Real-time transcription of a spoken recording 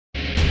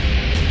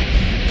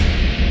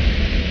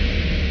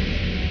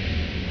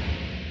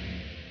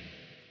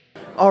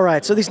All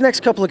right, so these next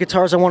couple of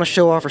guitars I want to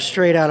show off are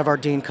straight out of our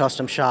Dean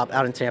Custom Shop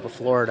out in Tampa,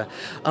 Florida.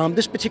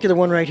 This particular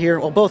one right here,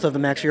 well, both of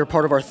them actually are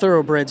part of our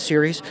Thoroughbred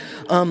series.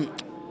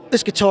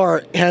 This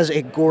guitar has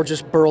a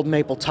gorgeous burled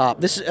maple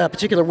top. This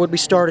particular wood we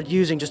started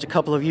using just a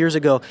couple of years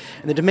ago,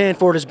 and the demand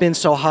for it has been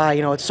so high.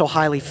 You know, it's so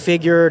highly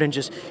figured and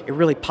just it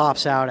really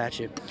pops out at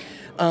you.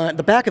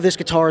 The back of this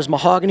guitar is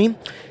mahogany,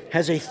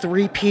 has a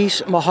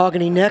three-piece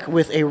mahogany neck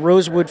with a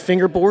rosewood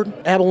fingerboard,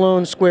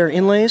 abalone square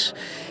inlays,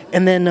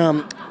 and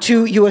then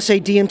two USA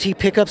DMT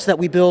pickups that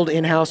we build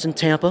in-house in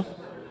Tampa.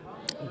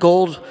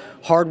 Gold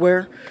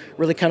hardware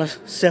really kind of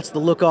sets the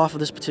look off of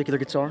this particular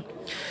guitar.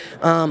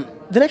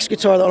 The next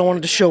guitar that I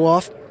wanted to show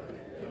off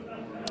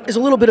is a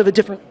little bit of a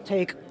different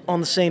take on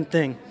the same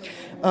thing.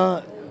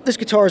 This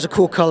guitar is a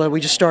cool color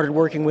we just started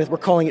working with. We're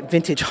calling it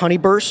Vintage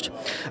Honeyburst.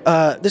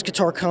 This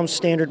guitar comes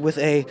standard with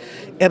a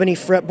ebony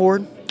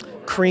fretboard,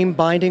 cream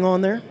binding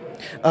on there.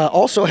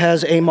 Also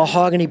has a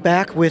mahogany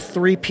back with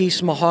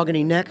three-piece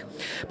mahogany neck.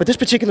 But this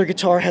particular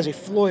guitar has a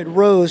Floyd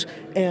rose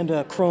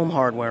and chrome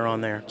hardware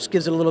on there. Just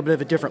gives it a little bit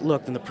of a different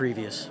look than the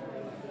previous.